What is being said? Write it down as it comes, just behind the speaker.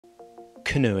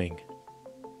Canoeing.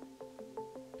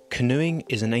 Canoeing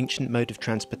is an ancient mode of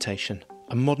transportation,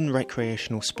 a modern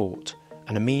recreational sport,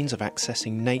 and a means of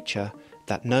accessing nature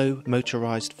that no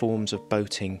motorised forms of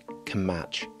boating can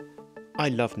match. I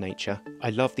love nature, I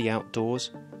love the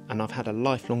outdoors, and I've had a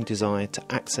lifelong desire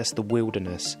to access the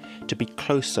wilderness, to be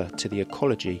closer to the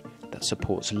ecology that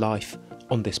supports life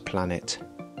on this planet.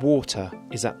 Water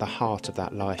is at the heart of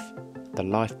that life, the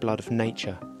lifeblood of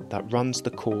nature that runs the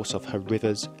course of her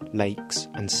rivers, lakes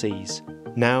and seas.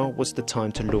 Now was the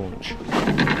time to launch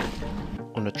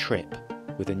on a trip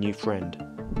with a new friend,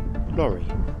 Laurie.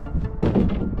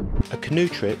 A canoe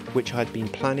trip which I had been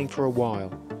planning for a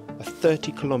while, a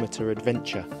 30-kilometre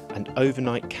adventure and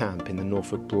overnight camp in the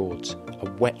Norfolk Broads, a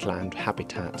wetland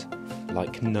habitat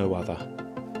like no other.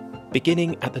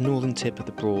 Beginning at the northern tip of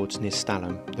the Broads near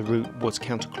Stalham, the route was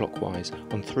counterclockwise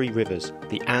on 3 rivers,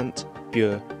 the Ant,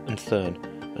 Bure and Thurne,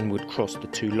 and would cross the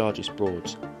 2 largest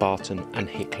Broads, Barton and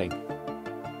Hickling.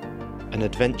 An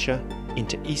adventure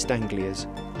into East Anglia's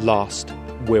last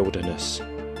wilderness.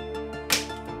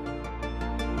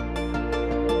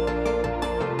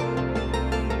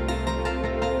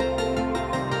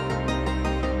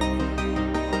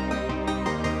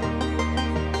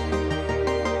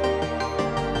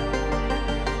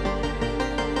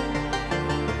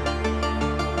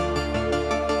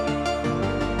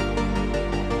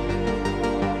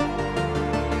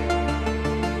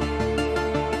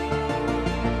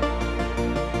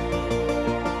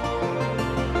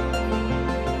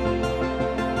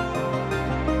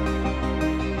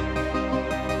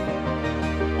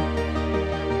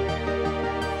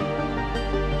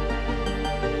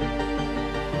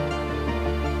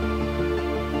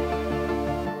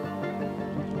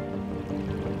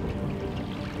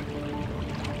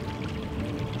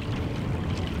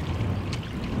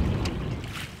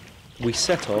 We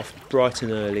set off bright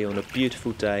and early on a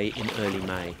beautiful day in early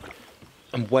May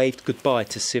and waved goodbye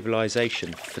to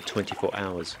civilization for 24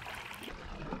 hours.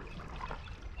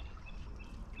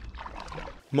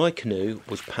 My canoe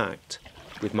was packed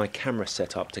with my camera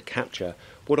set up to capture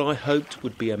what I hoped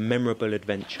would be a memorable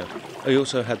adventure. I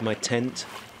also had my tent,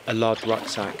 a large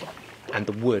rucksack and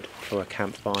the wood for a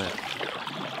campfire.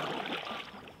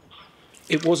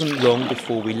 It wasn't long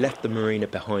before we left the marina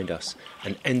behind us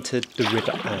and entered the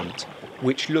River Ant,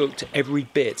 which looked every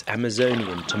bit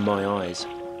Amazonian to my eyes.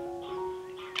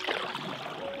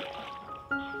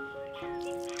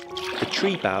 The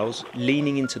tree boughs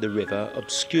leaning into the river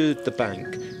obscured the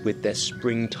bank with their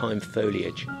springtime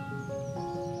foliage.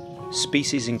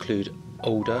 Species include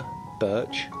alder,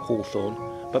 birch,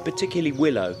 hawthorn, but particularly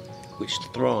willow, which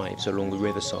thrives along the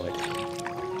riverside.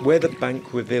 Where the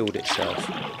bank revealed itself,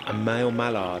 a male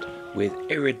mallard with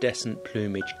iridescent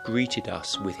plumage greeted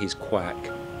us with his quack.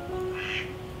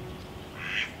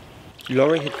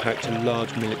 Laurie had packed a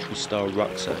large military-style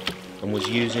rucksack and was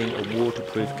using a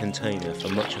waterproof container for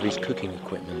much of his cooking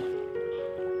equipment.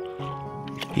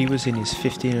 He was in his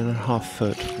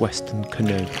 15.5-foot Western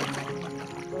canoe.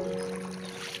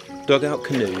 Dugout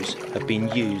canoes have been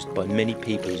used by many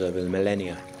peoples over the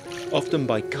millennia, often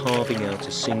by carving out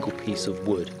a single piece of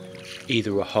wood,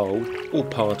 either a whole or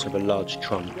part of a large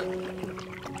trunk.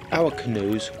 Our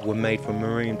canoes were made from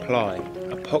marine ply,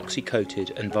 epoxy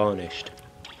coated and varnished.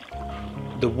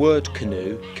 The word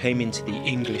canoe came into the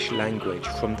English language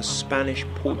from the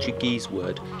Spanish-Portuguese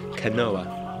word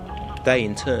canoa. They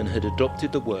in turn had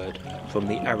adopted the word from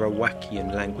the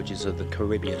Arawakian languages of the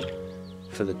Caribbean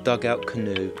for the dugout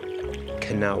canoe,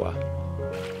 canoa.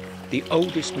 The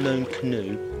oldest known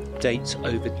canoe dates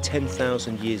over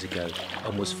 10,000 years ago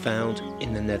and was found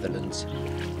in the Netherlands.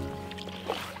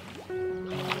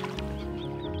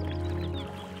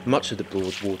 Much of the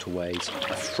Broad's waterways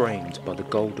are framed by the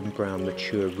golden brown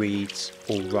mature reeds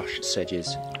or rush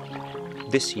sedges.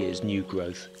 This year's new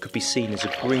growth could be seen as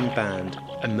a green band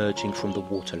emerging from the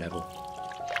water level.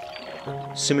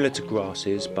 Similar to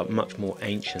grasses but much more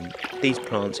ancient, these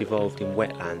plants evolved in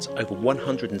wetlands over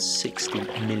 160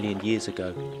 million years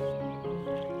ago.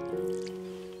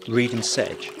 Reed and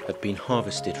sedge have been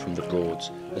harvested from the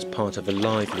Broads as part of a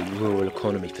lively rural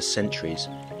economy for centuries,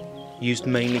 used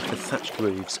mainly for thatched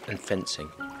roofs and fencing.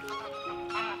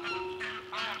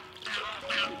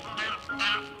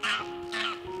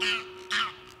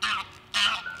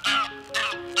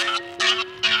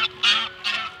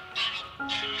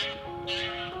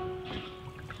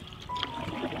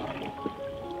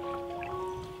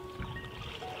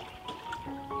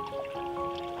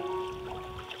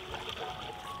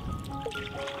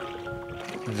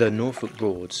 The Norfolk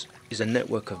Broads is a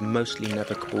network of mostly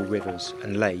navigable rivers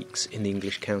and lakes in the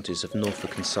English counties of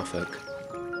Norfolk and Suffolk.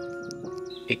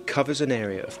 It covers an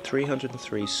area of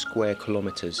 303 square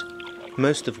kilometres,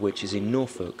 most of which is in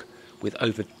Norfolk, with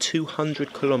over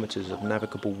 200 kilometres of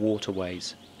navigable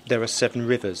waterways. There are 7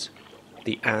 rivers: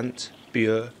 the Ant,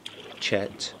 Bure,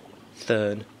 Chet,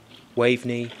 Thurne,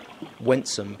 Waveney,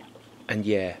 Wensum and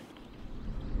Yare.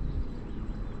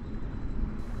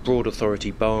 Broad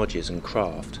Authority barges and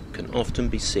craft can often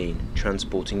be seen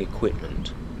transporting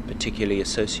equipment, particularly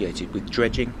associated with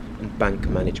dredging and bank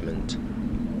management.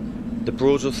 The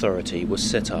Broads Authority was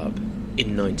set up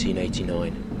in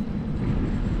 1989.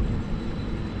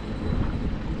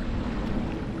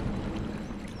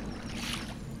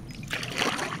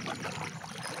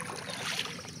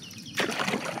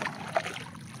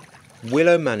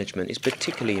 Willow management is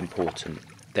particularly important.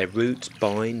 Their roots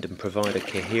bind and provide a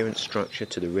coherent structure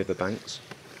to the riverbanks.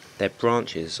 Their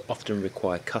branches often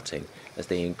require cutting as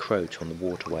they encroach on the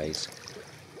waterways.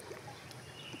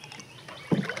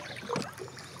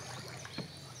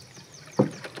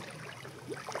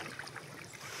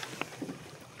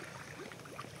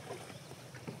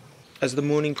 As the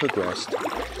morning progressed,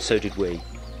 so did we,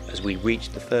 as we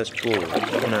reached the first Broad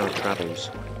on our travels.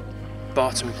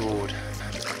 Barton Broad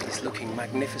is looking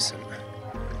magnificent,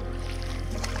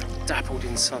 dappled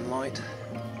in sunlight.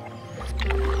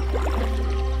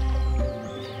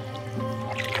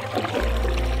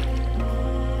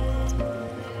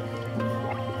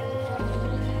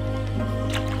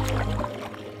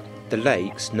 The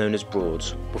lakes, known as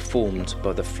Broads, were formed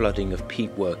by the flooding of peat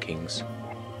workings.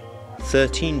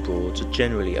 13 Broads are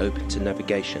generally open to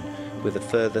navigation, with a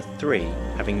further 3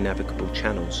 having navigable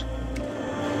channels.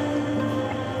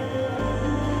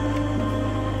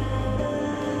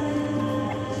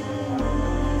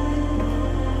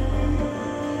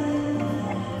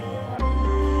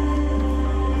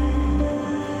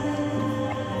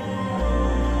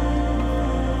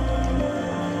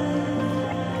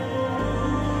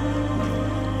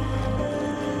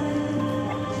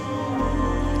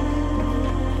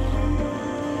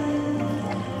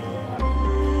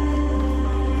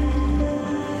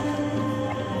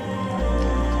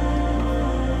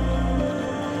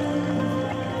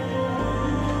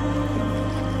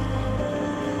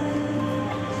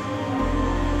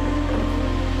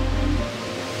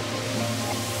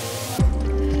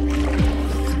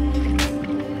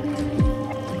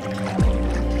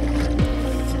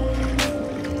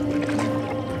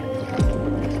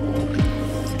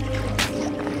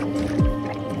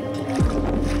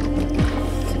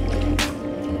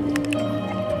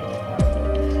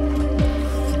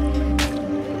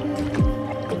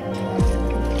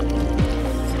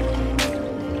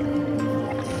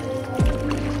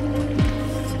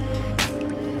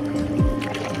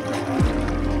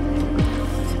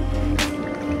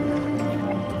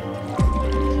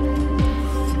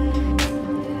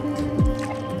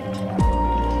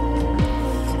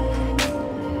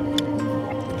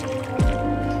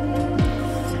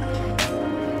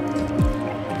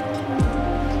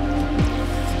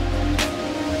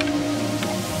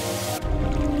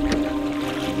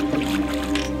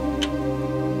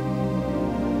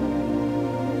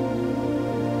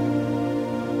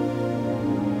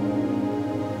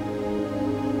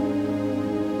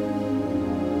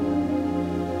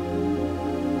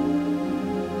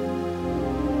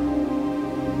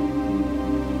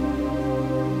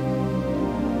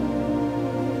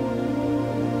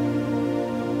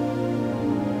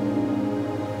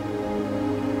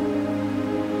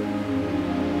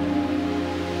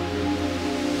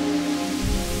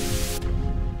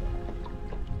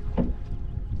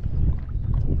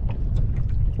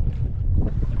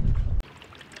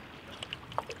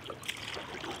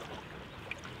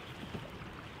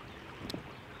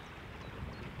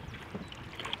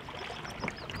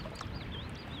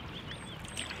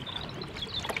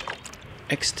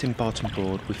 Exiting Barton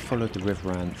Broad, we followed the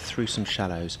river Ant through some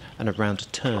shallows and around a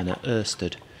turn at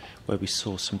Ersted, where we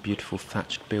saw some beautiful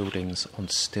thatched buildings on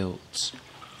stilts.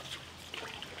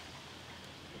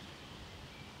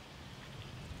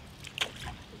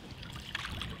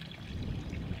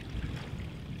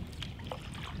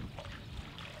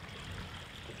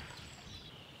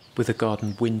 With a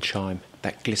garden wind chime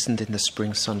that glistened in the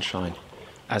spring sunshine,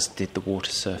 as did the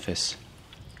water surface.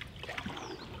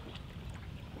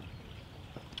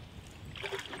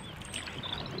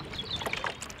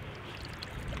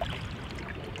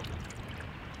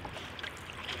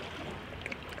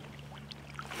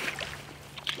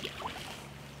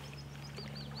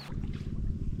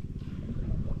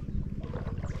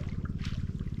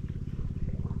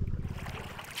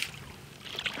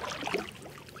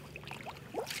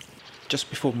 Just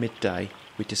before midday,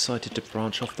 we decided to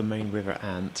branch off the main river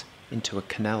Ant into a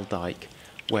canal dyke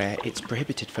where it's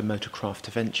prohibited for motorcraft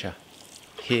to venture.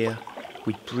 Here,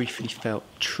 we briefly felt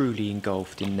truly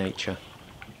engulfed in nature.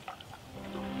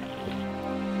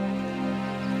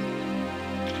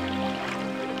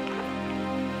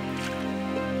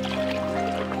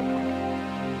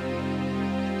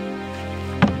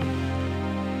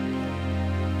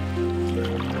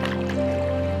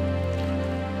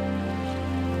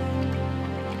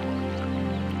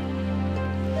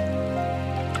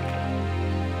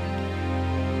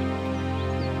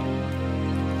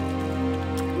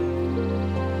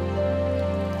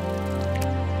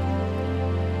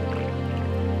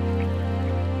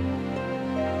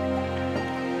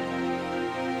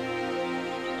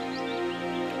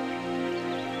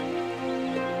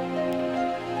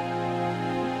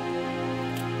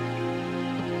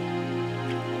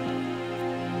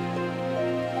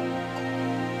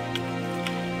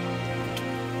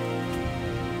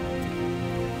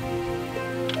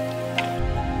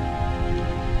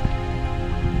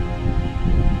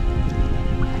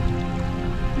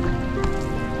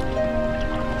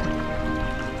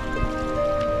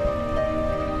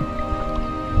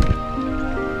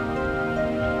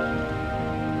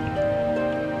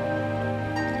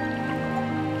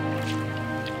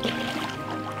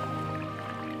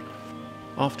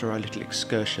 After our little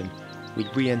excursion, we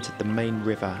re-entered the main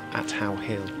river at How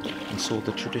Hill and saw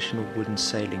the traditional wooden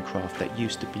sailing craft that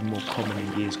used to be more common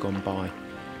in years gone by,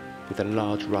 with a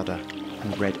large rudder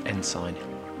and red ensign.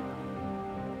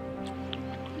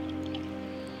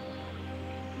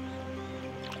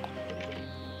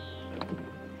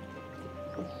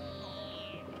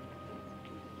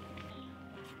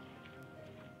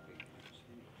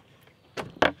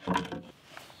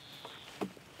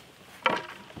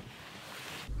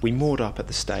 We moored up at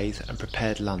the staith and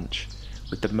prepared lunch,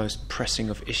 with the most pressing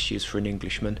of issues for an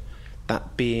Englishman,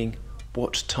 that being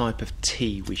what type of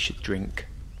tea we should drink.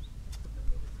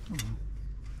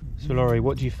 So Laurie,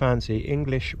 what do you fancy?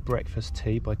 English breakfast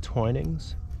tea by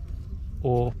Twinings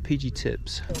or PG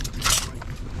Tips?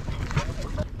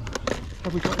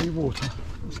 Have we got any water?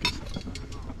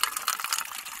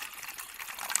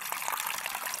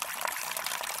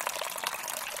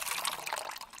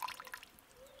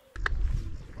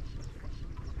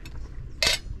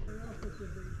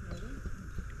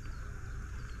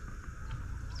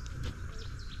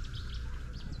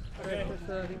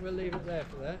 I think we'll leave it there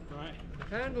for that. Right.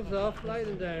 Handles off, lay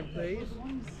them down please.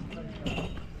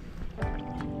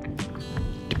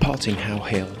 Departing How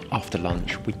Hill after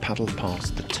lunch, we paddled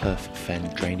past the Turf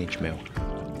Fen drainage mill.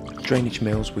 Drainage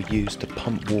mills were used to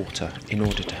pump water in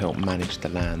order to help manage the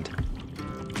land.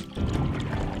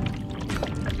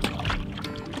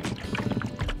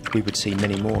 We would see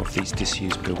many more of these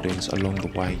disused buildings along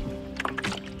the way.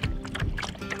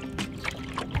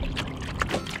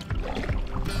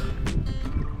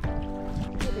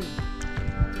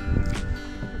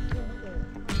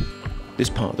 This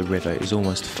part of the river is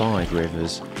almost 5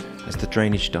 rivers, as the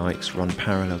drainage dikes run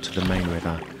parallel to the main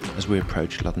river as we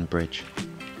approach Ludden Bridge.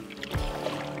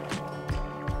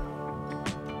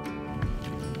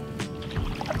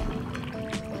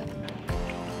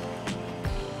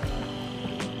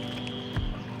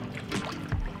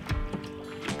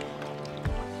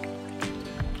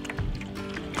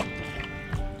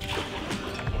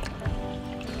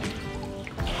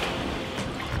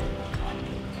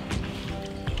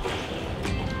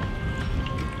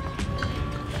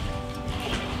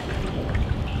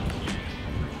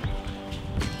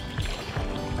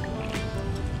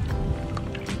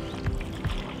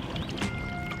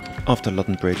 After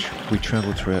Ludden Bridge, we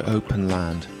travelled through open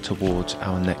land towards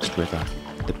our next river,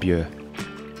 the Bure.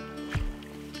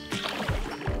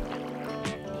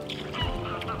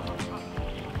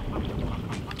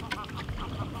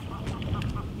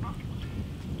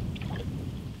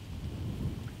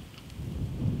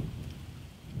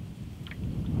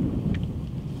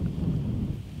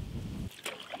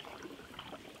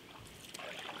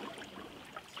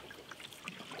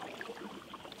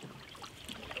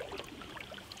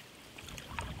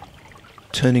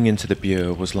 Turning into the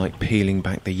Bure was like peeling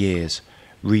back the years.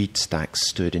 Reed stacks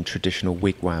stood in traditional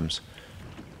wigwams,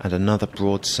 and another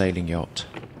broad sailing yacht.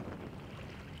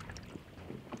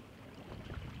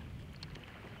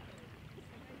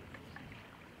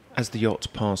 As the yacht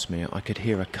passed me, I could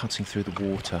hear her cutting through the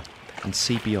water and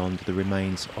see beyond the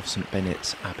remains of St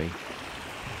Benet's Abbey.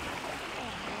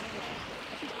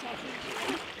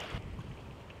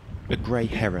 A grey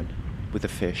heron with a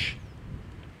fish.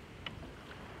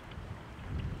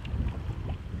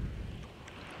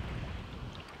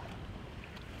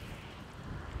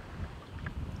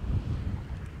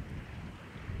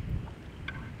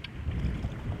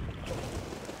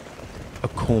 A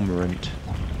cormorant.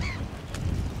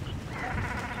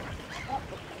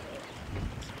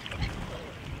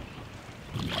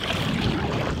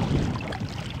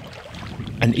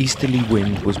 An easterly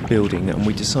wind was building and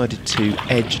we decided to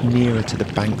edge nearer to the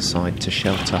bankside to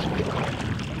shelter.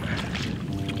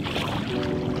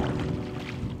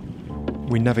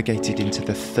 We navigated into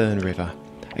the Thurn River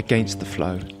against the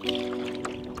flow.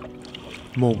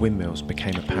 More windmills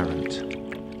became apparent.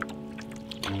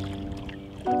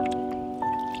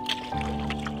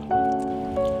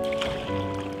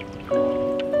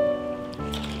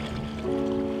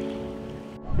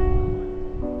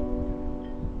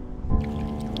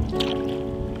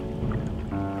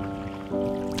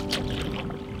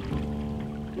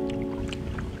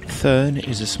 Thurn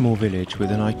is a small village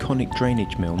with an iconic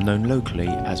drainage mill known locally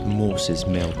as Morse's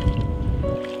Mill.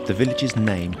 The village's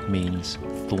name means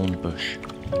thorn bush.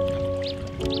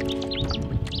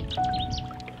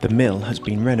 The mill has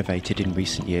been renovated in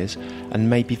recent years and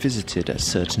may be visited at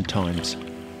certain times.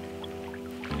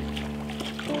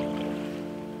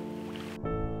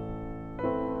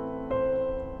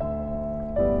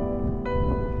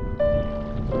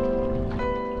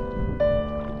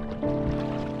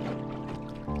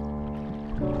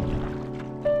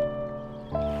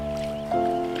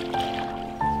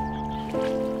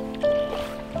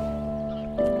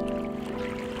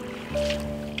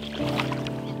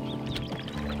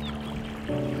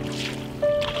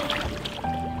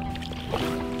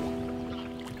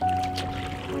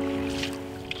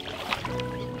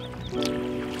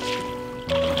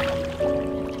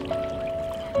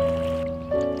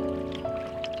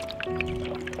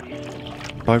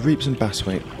 By Reeps and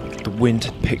Baswick, the wind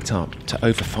had picked up to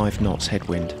over 5 knots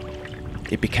headwind.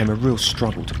 It became a real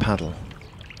struggle to paddle.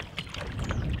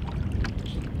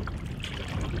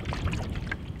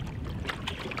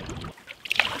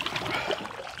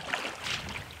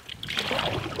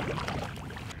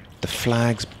 The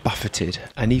flags buffeted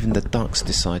and even the ducks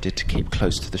decided to keep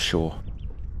close to the shore.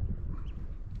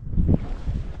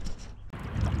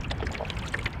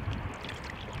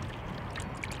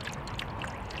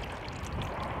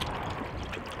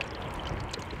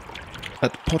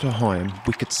 At Potterheim,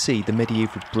 we could see the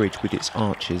medieval bridge with its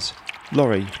arches.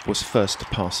 Laurie was first to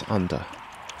pass under.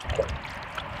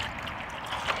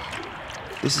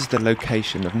 This is the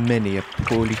location of many a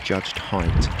poorly judged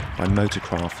height by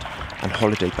motorcraft and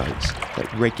holiday boats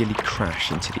that regularly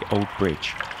crash into the old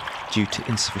bridge due to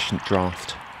insufficient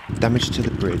draft. Damage to the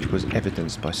bridge was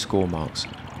evidenced by score marks.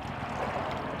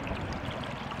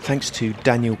 Thanks to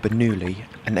Daniel Bernoulli,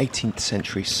 an 18th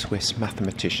century Swiss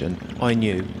mathematician, I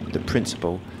knew the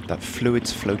principle that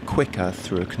fluids flow quicker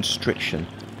through a constriction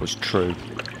was true.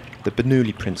 The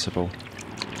Bernoulli principle.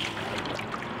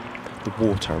 The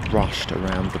water rushed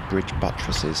around the bridge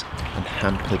buttresses and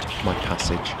hampered my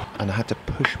passage, and I had to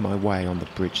push my way on the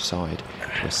bridge side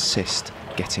to assist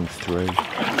getting through.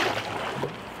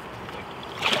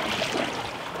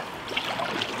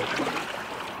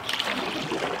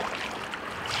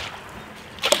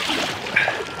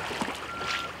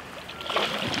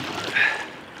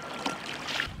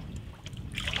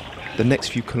 The next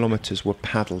few kilometres were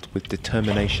paddled with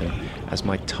determination as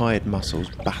my tired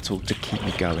muscles battled to keep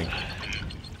me going.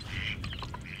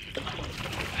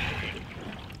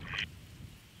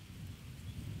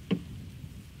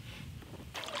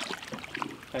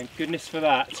 Thank goodness for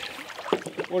that.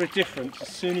 What a difference as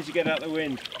soon as you get out the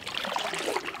wind.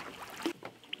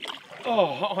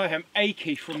 Oh, I am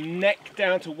achy from neck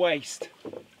down to waist.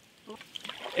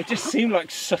 It just seemed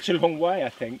like such a long way, I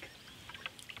think.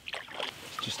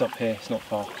 Just up here, it's not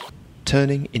far.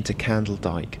 Turning into Candle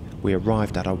Dyke, we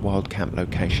arrived at our wild camp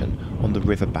location on the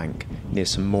riverbank near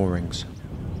some moorings.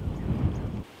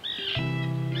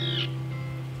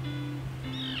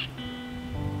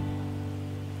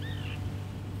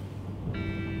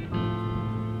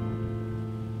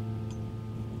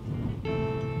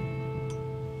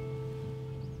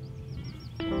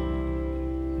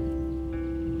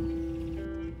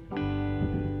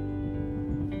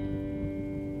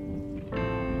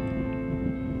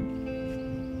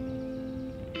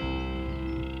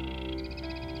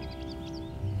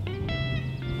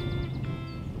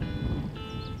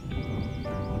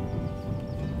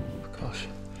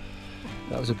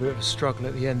 That was a bit of a struggle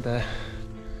at the end there,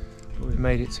 but we've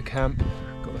made it to camp,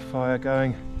 got the fire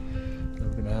going, and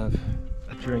we're going to have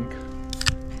a drink,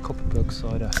 Copperberg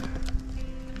cider.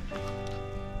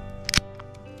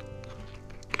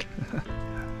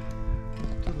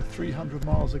 To the 300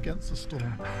 miles against the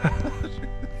storm.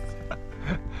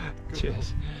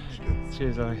 Cheers.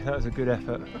 Cheers, Ollie. That was a good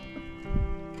effort.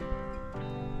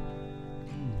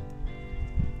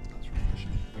 That's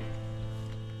refreshing.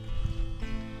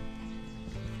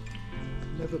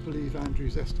 never believe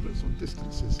Andrew's estimates on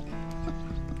distances.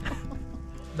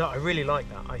 No, I really like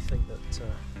that. I think that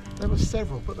There were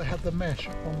several, but they had the mesh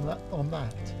on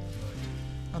that.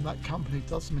 And that company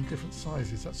does them in different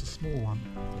sizes. That's a small one,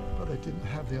 but they didn't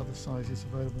have the other sizes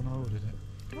available when I ordered it.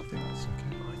 But I think that's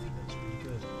okay. I think that's really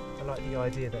good. I like the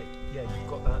idea that you've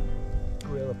got that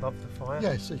grill above the fire.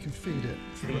 Yeah, so you can feed it.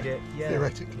 Yeah.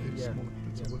 Theoretically, it's Yeah. small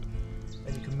bits of wood.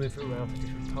 And you can move it around for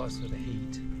different parts of the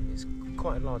heat. It's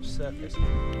quite a large surface.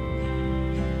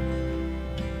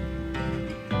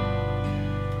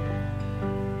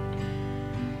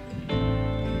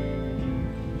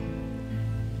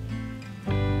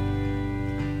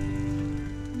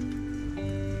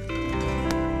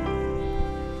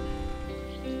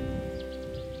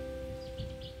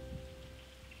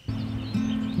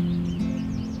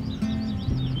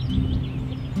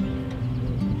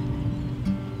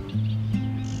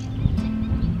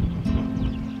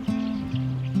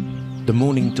 The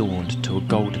morning dawned to a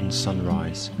golden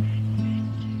sunrise.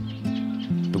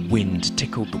 The wind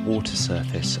tickled the water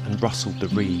surface and rustled the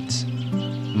reeds.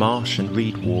 Marsh and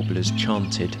reed warblers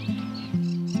chanted.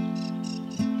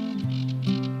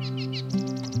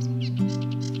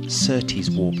 Surtees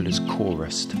warblers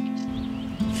chorused.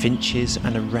 Finches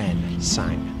and a wren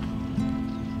sang.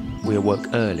 We awoke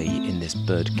early in this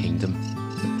bird kingdom.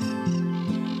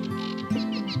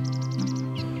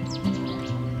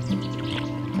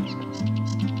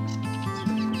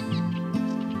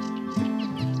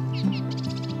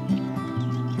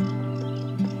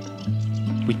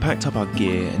 We packed up our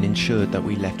gear and ensured that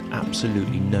we left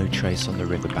absolutely no trace on the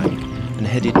riverbank and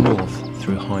headed north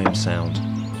through Hyam Sound.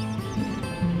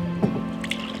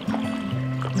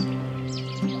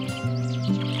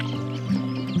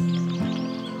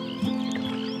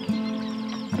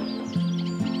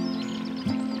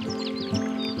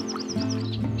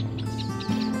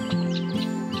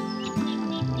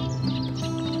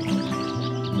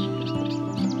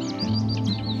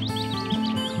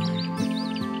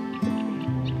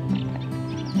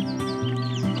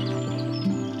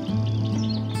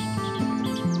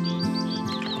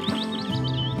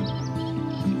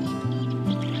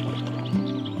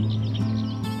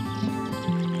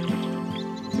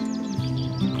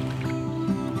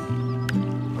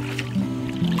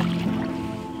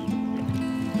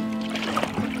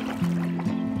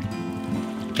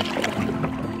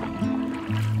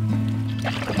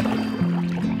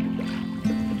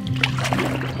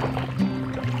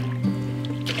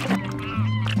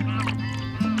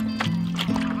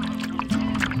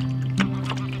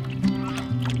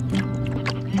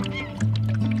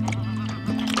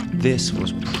 This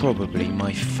was probably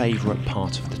my favourite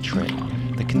part of the trip.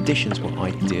 The conditions were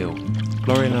ideal.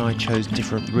 Laurie and I chose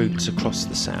different routes across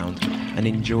the sound and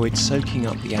enjoyed soaking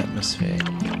up the atmosphere.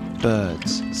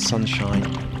 Birds, sunshine,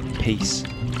 peace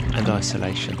and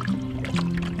isolation.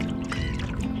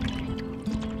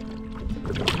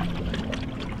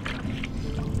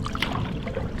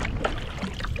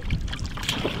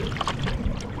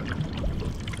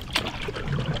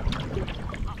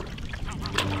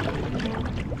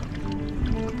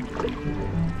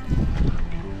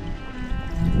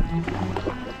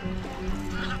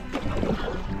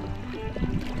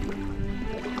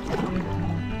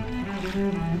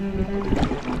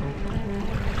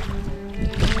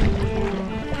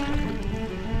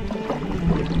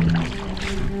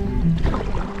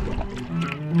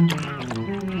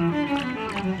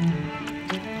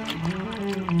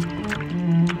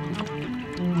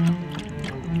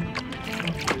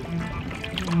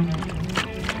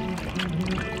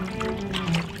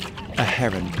 A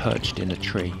heron perched in a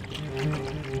tree.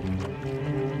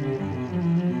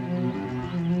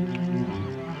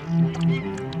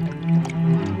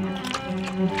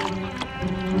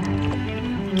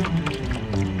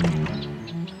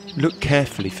 Look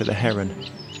carefully for the heron,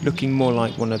 looking more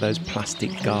like one of those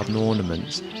plastic garden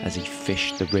ornaments as he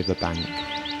fished the riverbank.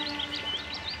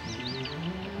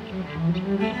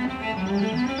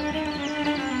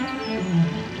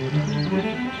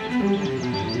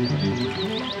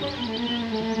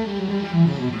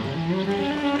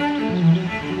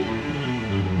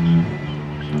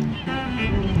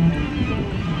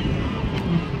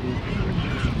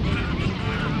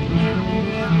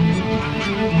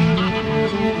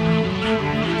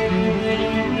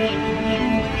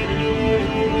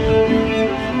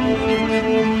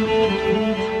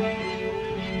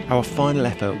 Our final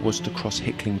effort was to cross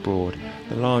Hickling Broad,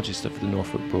 the largest of the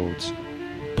Norfolk Broads,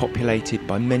 populated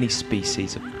by many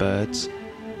species of birds,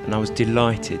 and I was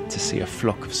delighted to see a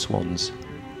flock of swans.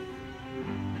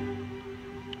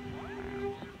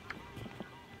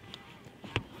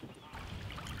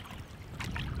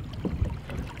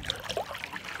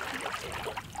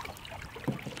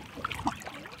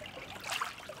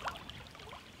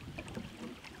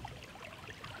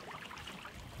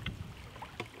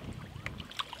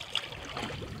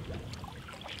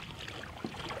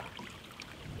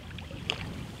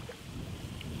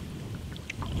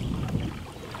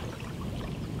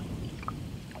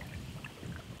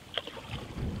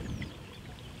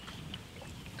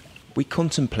 We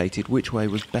contemplated which way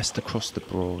was best to cross the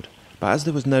Broad, but as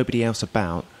there was nobody else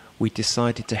about, we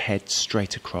decided to head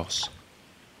straight across.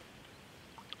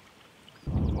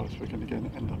 Otherwise we're going to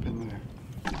end up in there.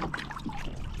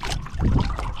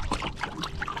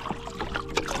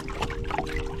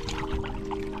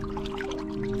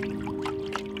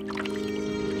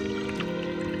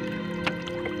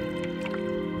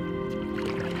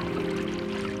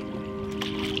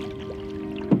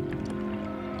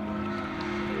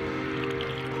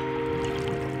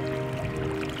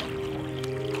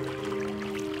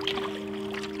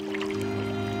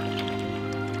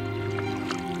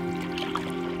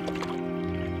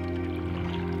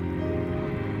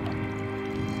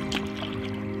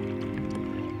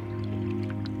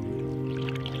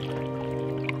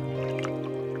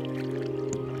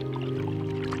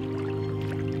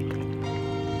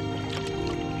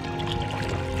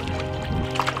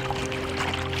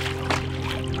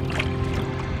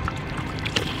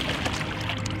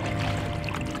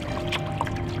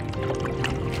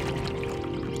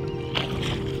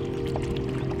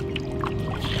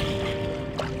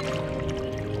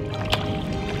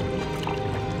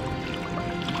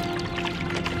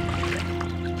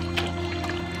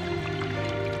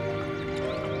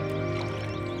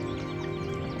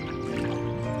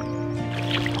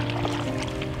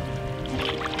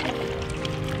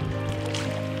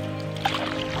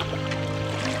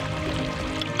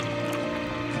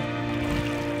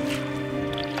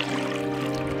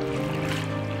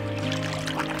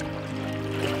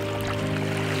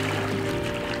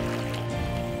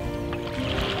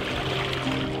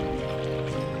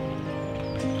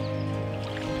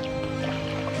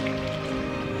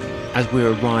 As we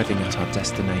were arriving at our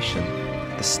destination,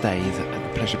 the stay at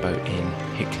the Pleasure Boat Inn,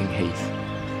 Hickling Heath,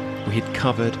 we had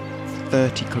covered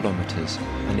 30 kilometres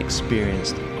and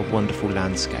experienced a wonderful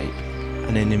landscape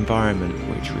and an environment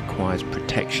which requires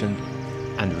protection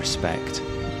and respect.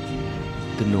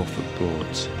 The Norfolk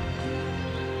Broads.